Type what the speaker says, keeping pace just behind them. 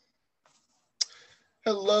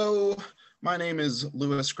Hello, my name is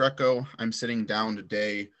Louis Greco. I'm sitting down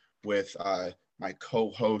today with my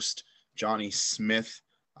co-host, Johnny Smith.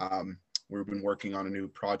 Um, we've been working on a new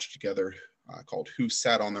project together called Who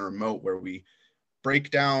Sat on the Remote, where we break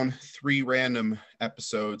down 3 random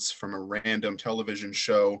episodes from a random television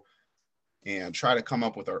show and try to come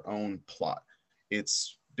up with our own plot.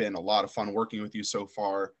 It's been a lot of fun working with you so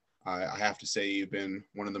far. I have to say you've been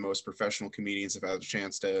one of the most professional comedians I've had a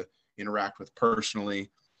chance to interact with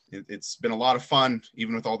personally. It's been a lot of fun,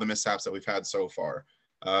 even with all the mishaps that we've had so far.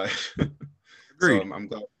 Uh, so Agreed.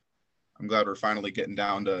 I'm glad we're finally getting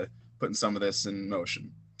down to putting some of this in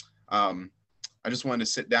motion. Um, I just wanted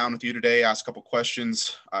to sit down with you today, ask a couple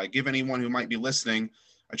questions, give anyone who might be listening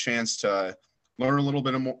a chance to learn a little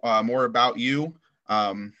bit more about you,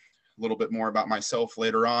 a little bit more about myself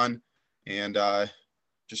later on, and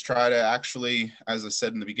just try to actually, as I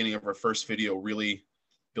said in the beginning of our first video, really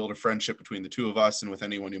build a friendship between the two of us and with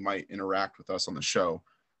anyone who might interact with us on the show.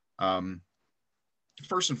 Um,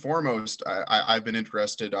 First and foremost, I've been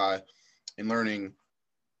interested in learning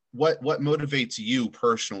what motivates you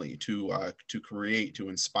personally to create, to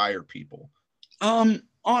inspire people.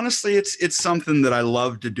 Honestly, it's something that I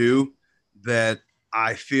love to do, that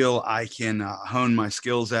I feel I can hone my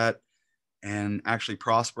skills at and actually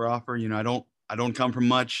prosper off. I don't come from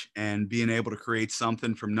much, and being able to create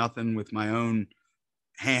something from nothing with my own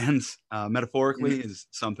hands, metaphorically, Mhm. is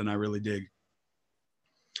something I really dig.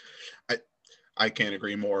 I I can't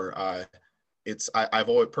agree more. I've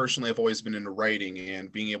always personally I've always been into writing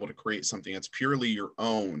and being able to create something that's purely your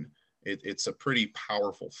own. It's a pretty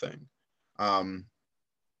powerful thing. Um,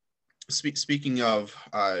 Speaking of,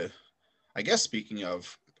 I guess speaking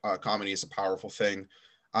of comedy is a powerful thing.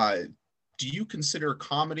 Uh, do you consider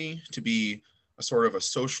comedy to be a sort of a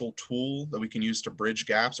social tool that we can use to bridge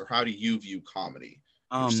gaps, or how do you view comedy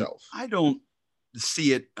yourself? I don't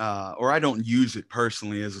see it, or I don't use it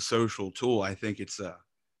personally as a social tool. I think it's a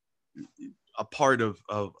part of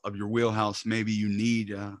your wheelhouse. Maybe you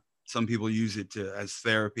need, some people use it as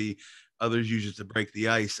therapy, others use it to break the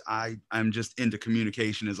ice. I'm just into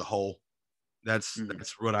communication as a whole. Mhm.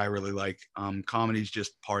 That's what I really like. Comedy is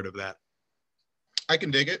just part of that. I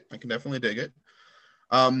can dig it. I can definitely dig it.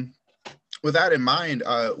 Um, with that in mind,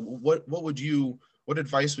 what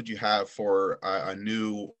advice would you have for a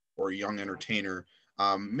new or young entertainer?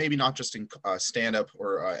 Maybe not just in stand up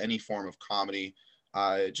or any form of comedy,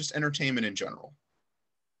 just entertainment in general.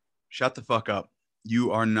 Shut the fuck up.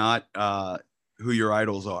 You are not, who your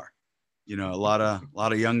idols are. A lot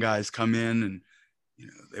of young guys come in, and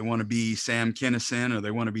they want to be Sam Kinison, or they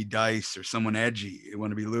want to be Dice, or someone edgy. They want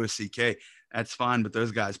to be Louis C.K. That's fine, but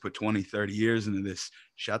those guys put 20, 30 years into this.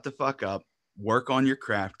 Shut the fuck up. Work on your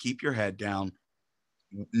craft. Keep your head down.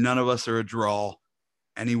 None of us are a draw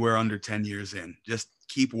anywhere under 10 years in. Just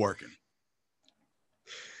keep working.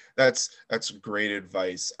 That's great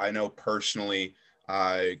advice. I know personally,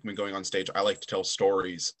 when going on stage, I like to tell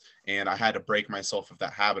stories, and I had to break myself of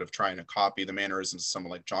that habit of trying to copy the mannerisms of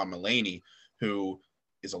someone like John Mulaney, who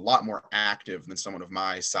is a lot more active than someone of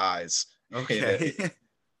my size. Okay.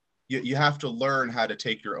 You have to learn how to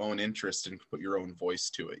take your own interest and put your own voice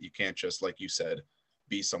to it. You can't just, like you said,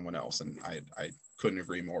 be someone else. And I couldn't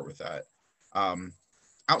agree more with that. Um,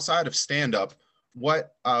 Outside of stand up,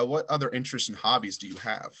 what other interests and hobbies do you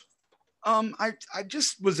have? I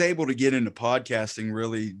just was able to get into podcasting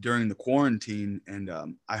really during the quarantine, and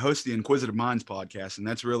I host the Inquisitive Minds podcast, and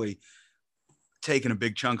that's really taken a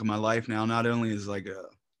big chunk of my life now. Not only as like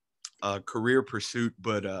a career pursuit,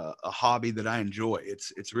 but a hobby that I enjoy.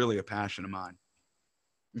 It's really a passion of mine.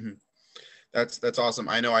 Mhm. That's awesome.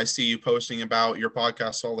 I know I see you posting about your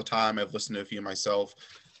podcast all the time. I've listened to a few myself,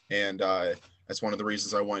 and that's one of the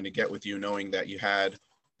reasons I wanted to get with you, knowing that you had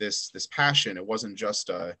this passion. It wasn't just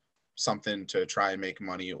something to try and make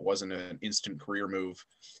money. It wasn't an instant career move.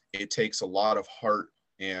 It takes a lot of heart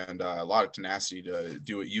and a lot of tenacity to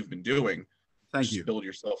do what you've been doing. Thank Just you. build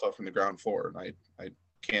yourself up from the ground floor, and I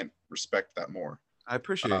can't respect that more. I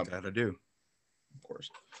appreciate that. I do. Of course.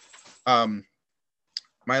 Um,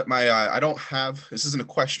 my I don't have, this isn't a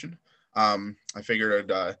question. I figured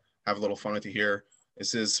I'd have a little fun with you here.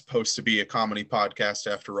 This is supposed to be a comedy podcast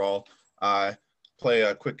after all. Uh, Play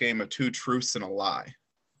a quick game of two truths and a lie.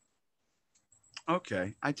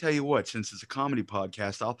 Okay. I tell you what, since it's a comedy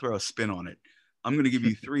podcast, I'll throw a spin on it. I'm going to give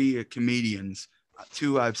you 3 comedians,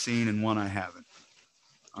 2 I've seen and 1 I haven't.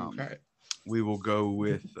 Um, Okay. we will go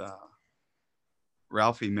with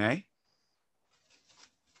Ralphie May,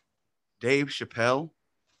 Dave Chappelle,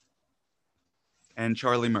 and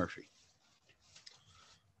Charlie Murphy.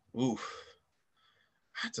 Ooh,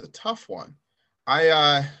 that's a tough one.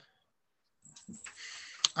 I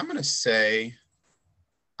I'm gonna say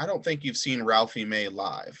I don't think you've seen Ralphie May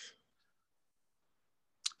live.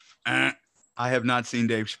 I have not seen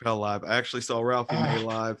Dave Chappelle live. I actually saw Ralphie May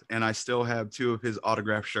live, and I still have 2 of his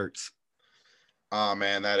autographed shirts. Oh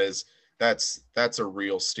man, that's a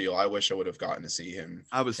real steal. I wish I would have gotten to see him.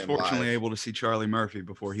 I was him fortunately live. able to see Charlie Murphy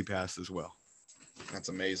before he passed as well. That's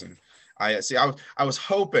amazing. I was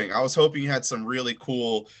hoping you had some really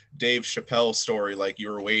cool Dave Chappelle story, like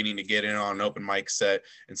you were waiting to get in on an open mic set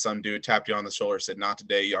and some dude tapped you on the shoulder, said, "Not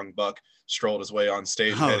today, young buck," strolled his way on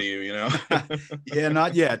stage ahead of you, you know? Yeah,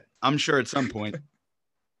 not yet. I'm sure at some point.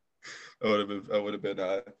 That would have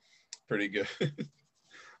been pretty good.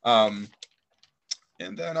 And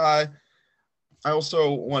then I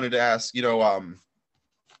also wanted to ask, you know,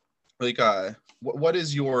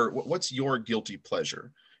 what's your guilty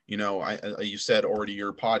pleasure? You know, you said already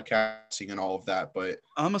you're podcasting and all of that, but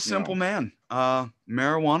I'm a simple man.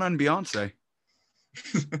 Marijuana and Beyonce.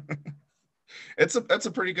 That's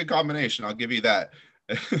a pretty good combination. I'll give you that.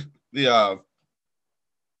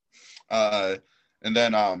 And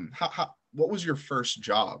then what was your first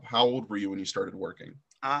job? How old were you when you started working?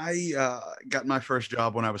 I got my first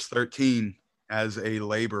job when I was 13 as a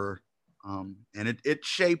laborer, and it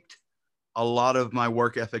shaped a lot of my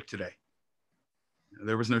work ethic today.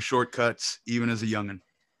 There was no shortcuts, even as a youngin'.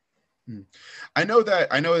 I know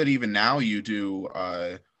that even now you do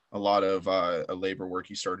a lot of labor work.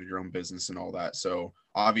 You started your own business and all that. So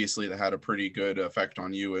obviously that had a pretty good effect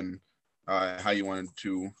on you and how you wanted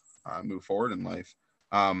to move forward in life.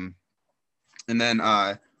 And then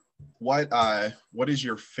what is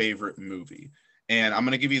your favorite movie? And I'm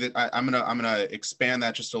gonna give you I'm gonna expand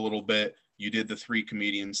that just a little bit. You did the 3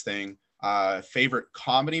 comedians thing. Favorite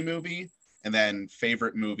comedy movie, and then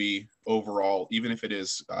favorite movie overall, even if it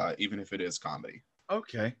is comedy.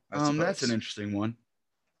 Okay, that's an interesting one.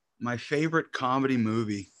 My favorite comedy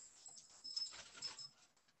movie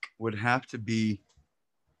would have to be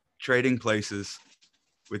Trading Places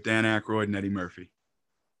with Dan Aykroyd and Eddie Murphy.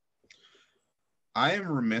 I am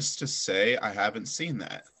remiss to say I haven't seen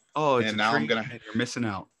that. Oh, it's you're missing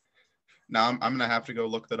out. Now I'm gonna have to go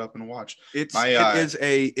look that up and watch. It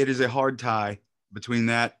is a hard tie between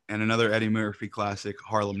that and another Eddie Murphy classic,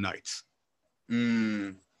 Harlem Nights.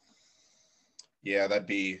 Yeah, that'd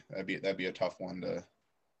be a tough one to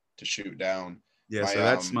shoot down. Yeah, so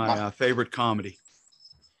that's my favorite comedy.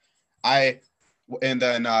 And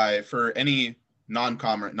then for any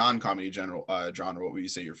non-comedy genre, what would you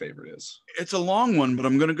say your favorite is? It's a long one, but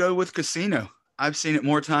I'm gonna go with Casino. I've seen it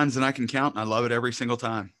more times than I can count, and I love it every single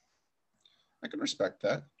time. I can respect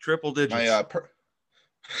that. Triple digits.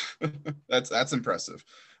 That's impressive.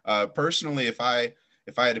 Personally, if I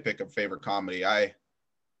had to pick a favorite comedy, I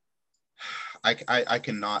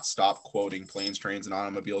cannot stop quoting Planes, Trains, and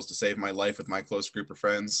Automobiles to Save My Life with my close group of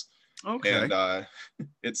friends. Okay. And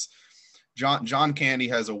it's John Candy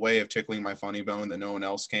has a way of tickling my funny bone that no one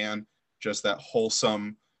else can. Just that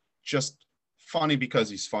wholesome, just funny because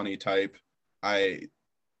he's funny type. I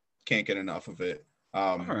can't get enough of it.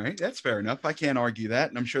 All right, that's fair enough. I can't argue that,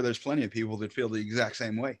 and I'm sure there's plenty of people that feel the exact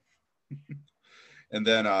same way. And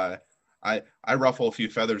then I ruffle a few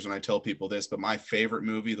feathers when I tell people this, but my favorite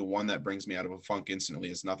movie, the one that brings me out of a funk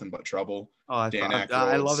instantly, is Nothing But Trouble. Oh, I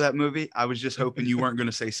love that movie. I was just hoping you weren't going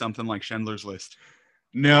to say something like Schindler's List.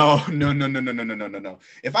 No.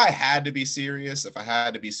 If I had to be serious,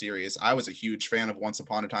 I was a huge fan of Once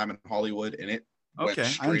Upon a Time in Hollywood, and it went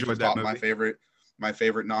straight to the top of my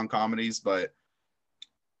favorite non-comedies, but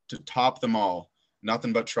to top them all,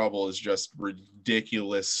 Nothing But Trouble is just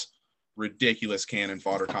ridiculous cannon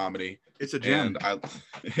fodder comedy. It's a gem. And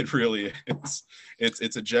it really is.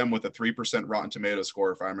 It's a gem with a 3% Rotten Tomato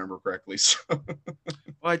score, if I remember correctly. So.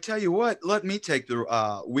 Well, I tell you what, let me take the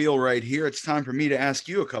wheel right here. It's time for me to ask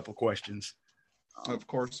you a couple questions. Of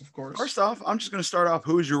course. First off, I'm just going to start off.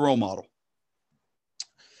 Who is your role model?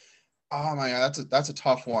 Oh my God, that's a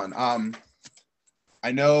tough one.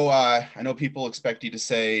 I know people expect you to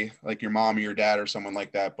say like your mom or your dad or someone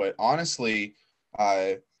like that, but honestly,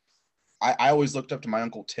 I always looked up to my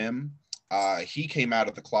Uncle Tim. He came out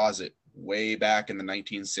of the closet way back in the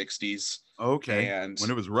 1960s. Okay. And when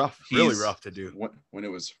it was rough, really rough to do. When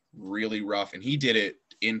it was really rough, and he did it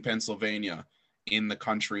in Pennsylvania, in the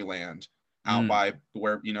country land, out by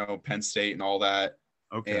where Penn State and all that.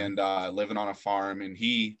 Okay. And living on a farm, and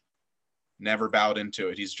he never bowed into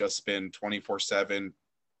it. He's just been 24/7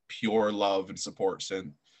 pure love and support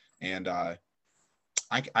since. And I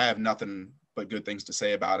have nothing but good things to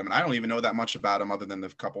say about him. And I don't even know that much about him other than the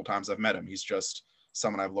couple times I've met him. He's just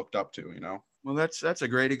someone I've looked up to, Well, that's a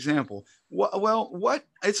great example. What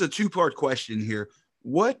it's a 2-part question here.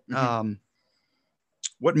 What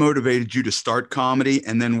What motivated you to start comedy?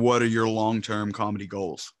 And then what are your long-term comedy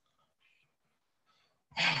goals?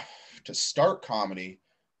 To start comedy,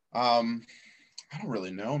 I don't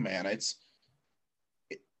really know, man.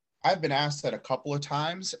 I've been asked that a couple of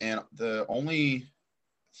times, and the only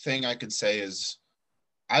thing I could say is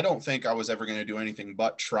I don't think I was ever going to do anything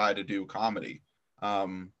but try to do comedy.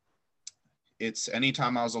 Um, it's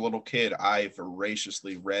anytime I was a little kid, I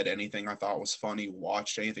voraciously read anything I thought was funny,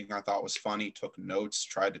 watched anything I thought was funny, took notes,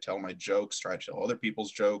 tried to tell my jokes, tried to tell other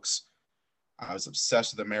people's jokes. I was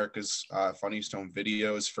obsessed with America's Funniest Home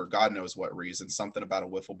Videos for God knows what reason. Something about a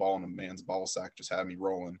wiffle ball and a man's ball sack just had me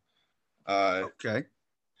rolling. Okay.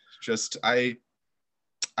 Just I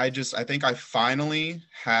think I finally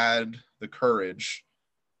had the courage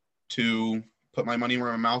to put my money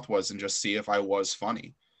where my mouth was and just see if I was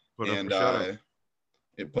funny. Put up And or shut up.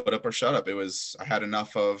 it put up or shut up. I had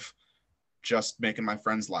enough of just making my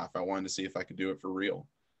friends laugh. I wanted to see if I could do it for real.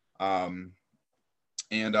 I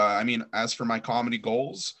mean, as for my comedy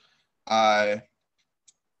goals,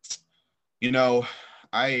 you know,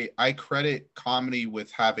 I credit comedy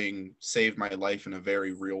with having saved my life in a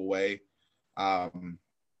very real way. Um,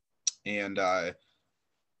 and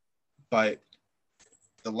But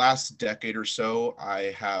the last decade or so,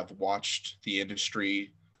 I have watched the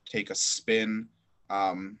industry take a spin,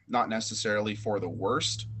 not necessarily for the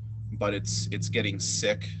worst, but it's getting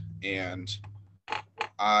sick, and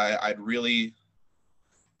I'd really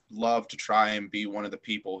love to try and be one of the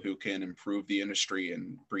people who can improve the industry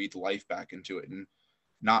and breathe life back into it, and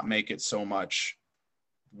not make it so much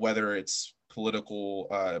whether it's political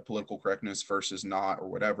correctness versus not or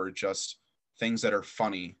whatever, just things that are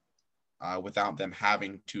funny without them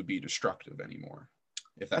having to be destructive anymore.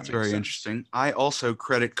 If that That's makes very sense. interesting. I also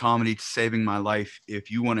credit comedy to saving my life.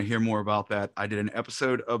 If you want to hear more about that, I did an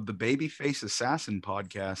episode of the Babyface Assassin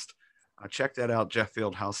podcast. Check that out. Jeff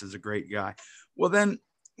Fieldhouse is a great guy. Well, then,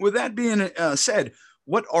 with that being said,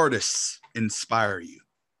 what artists inspire you?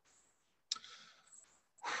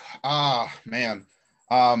 Man.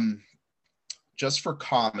 Just for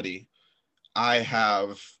comedy, I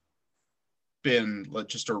have been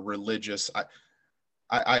just a religious.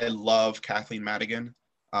 I love Kathleen Madigan.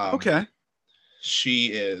 Okay. She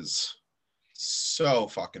is so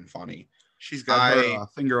fucking funny. She's got her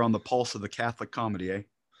finger on the pulse of the Catholic comedy, eh?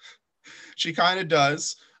 She kind of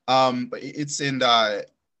does. But it's in. I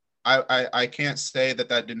can't say that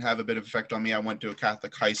didn't have a bit of effect on me. I went to a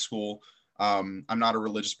Catholic high school. I'm not a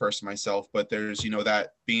religious person myself, but there's,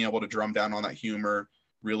 that being able to drum down on that humor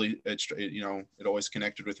really, it always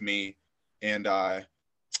connected with me. And I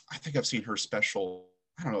think I've seen her special,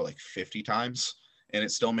 I don't know, like 50 times, and it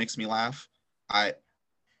still makes me laugh. I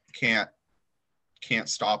can't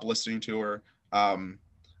stop listening to her. I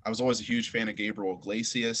was always a huge fan of Gabriel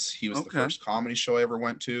Iglesias. He was the first comedy show I ever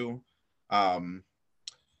went to.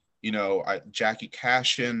 Jackie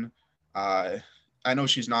Cashin. I know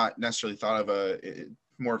she's not necessarily thought of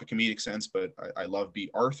more of a comedic sense, but I love B.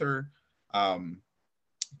 Arthur.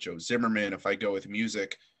 Joe Zimmerman. If I go with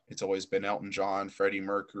music, it's always been Elton John, Freddie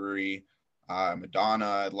Mercury,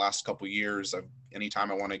 Madonna. The last couple years,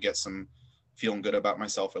 anytime I want to get some feeling good about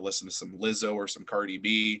myself, I listen to some Lizzo or some Cardi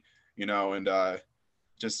B, I've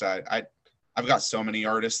got so many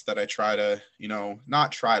artists that I try to,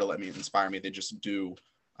 not try to let me inspire me. They just do.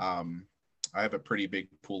 I have a pretty big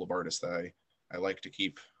pool of artists that I like to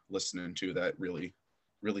keep listening to that really,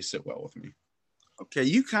 really sit well with me. Okay.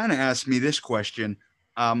 You kind of asked me this question.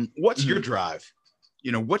 What's your drive?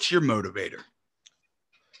 What's your motivator?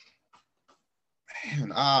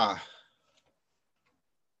 Man, I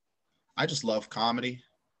just love comedy.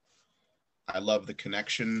 I love the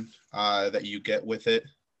connection that you get with it.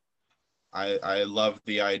 I love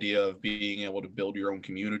the idea of being able to build your own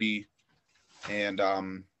community, and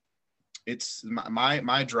it's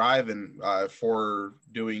my drive and for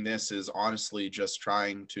doing this is honestly just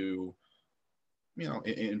trying to,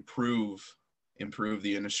 improve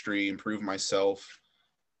the industry, improve myself,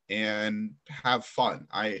 and have fun.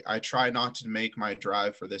 I try not to make my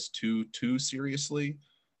drive for this too seriously,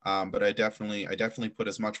 but I definitely put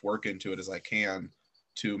as much work into it as I can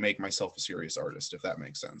to make myself a serious artist, if that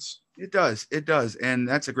makes sense. It does. And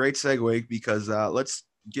that's a great segue because let's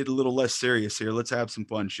get a little less serious here. Let's have some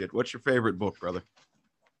fun shit. What's your favorite book, brother?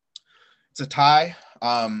 It's a tie.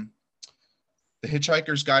 The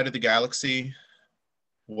Hitchhiker's Guide to the Galaxy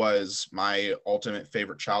was my ultimate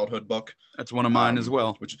favorite childhood book. That's one of mine as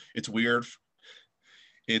well. Which it's weird.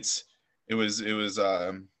 It was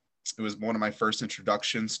one of my first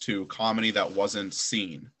introductions to comedy that wasn't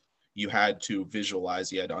seen. You had to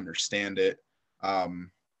visualize, you had to understand it. And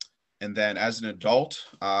then as an adult,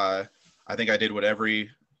 I think I did what every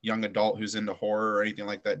young adult who's into horror or anything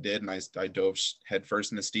like that did, and I dove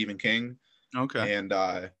headfirst into Stephen King. Okay. And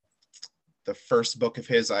the first book of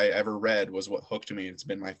his I ever read was what hooked me. It's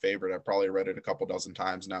been my favorite. I've probably read it a couple dozen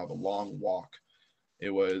times now. The Long Walk. It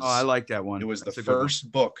was. Oh, I like that one. It was That's the a good one.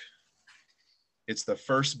 first book. It's the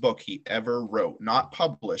first book he ever wrote, not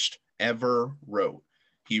published, ever wrote.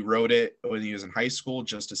 He wrote it when he was in high school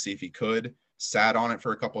just to see if he could, sat on it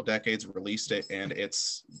for a couple decades, released it, and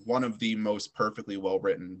it's one of the most perfectly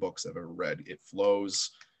well-written books I've ever read. It flows,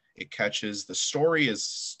 it catches. The story is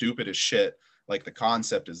stupid as shit. Like, the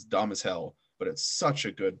concept is dumb as hell, but it's such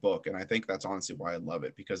a good book, and I think that's honestly why I love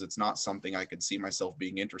it, because it's not something I could see myself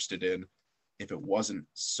being interested in if it wasn't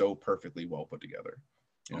so perfectly well put together.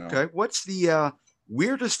 You know? Okay. What's the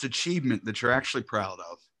weirdest achievement that you're actually proud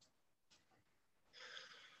of?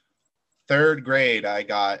 Third grade, I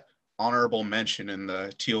got honorable mention in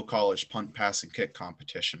the Teal College punt, pass, and kick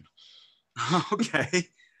competition. Okay.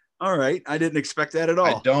 All right. I didn't expect that at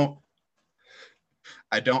all.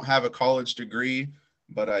 I don't have a college degree,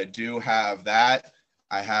 but I do have that.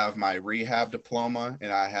 I have my rehab diploma,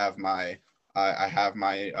 and I have my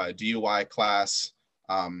DUI class.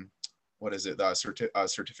 What is it? The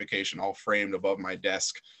certification all framed above my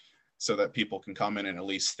desk, so that people can come in and at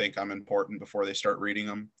least think I'm important before they start reading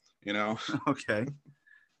them. You know? Okay.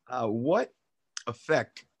 What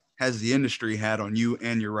effect has the industry had on you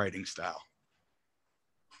and your writing style?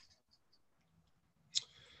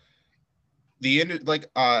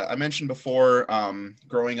 I mentioned before,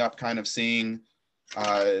 growing up, kind of seeing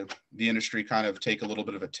the industry kind of take a little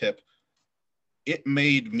bit of a tip. It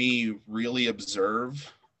made me really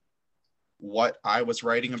observe what I was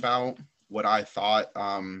writing about, what I thought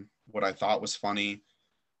was funny,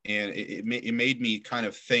 and it made me kind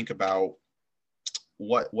of think about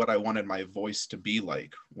what I wanted my voice to be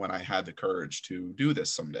like when I had the courage to do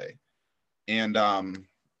this someday. And I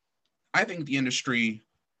think the industry,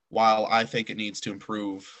 while I think it needs to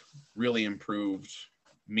improve, really improved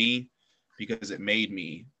me, because it made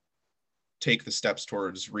me take the steps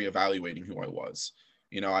towards reevaluating who I was.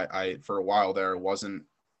 You know, I for a while there wasn't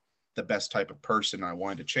the best type of person. I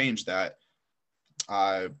wanted to change that.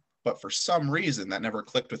 But for some reason that never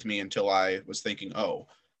clicked with me until I was thinking, oh,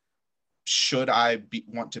 should I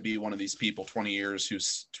want to be one of these people 20 years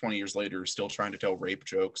later still trying to tell rape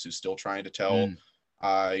jokes, who's still trying to tell,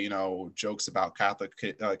 jokes about Catholic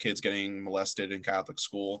kids getting molested in Catholic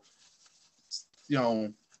school? You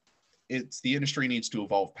know, the industry needs to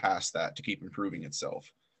evolve past that to keep improving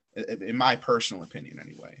itself, in my personal opinion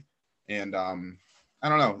anyway. And I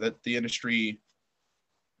don't know, that the industry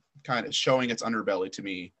kind of showing its underbelly to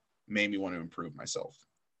me made me want to improve myself.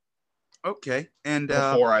 Okay. And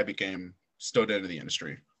before I stood into the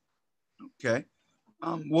industry. Okay.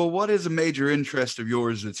 Well, what is a major interest of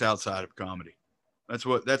yours that's outside of comedy? That's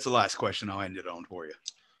the last question I'll end it on for you.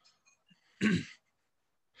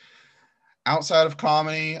 Outside of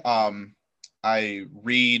comedy, I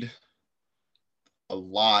read a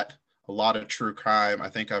lot of true crime. I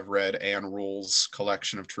think I've read Ann Rule's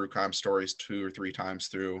collection of true crime stories 2 or 3 times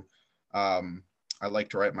through. I like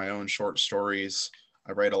to write my own short stories.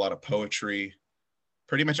 I write a lot of poetry,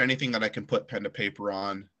 pretty much anything that I can put pen to paper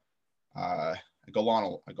on. I go on a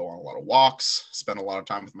lot of walks, spend a lot of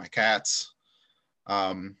time with my cats.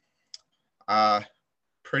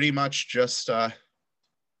 Pretty much just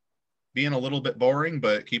being a little bit boring,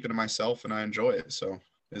 but keeping to myself, and I enjoy it. So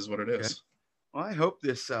it is what it is. Okay. Well, I hope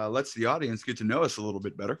this lets the audience get to know us a little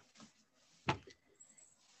bit better.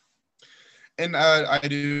 And I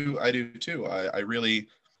do too. I really,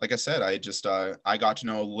 like I said, I got to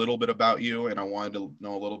know a little bit about you, and I wanted to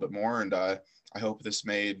know a little bit more. And I hope this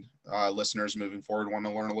made listeners moving forward want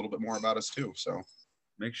to learn a little bit more about us too. So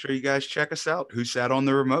make sure you guys check us out. Who Sat on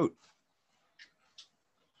the Remote?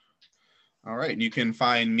 All right. And you can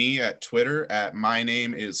find me at Twitter at my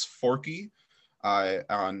name is Forky,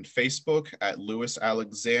 on Facebook at Lewis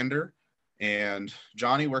Alexander. And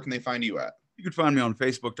Johnny, where can they find you at? You can find me on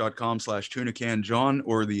Facebook.com/TunaCanJohn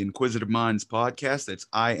or the Inquisitive Minds podcast. That's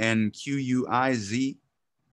INQUIZ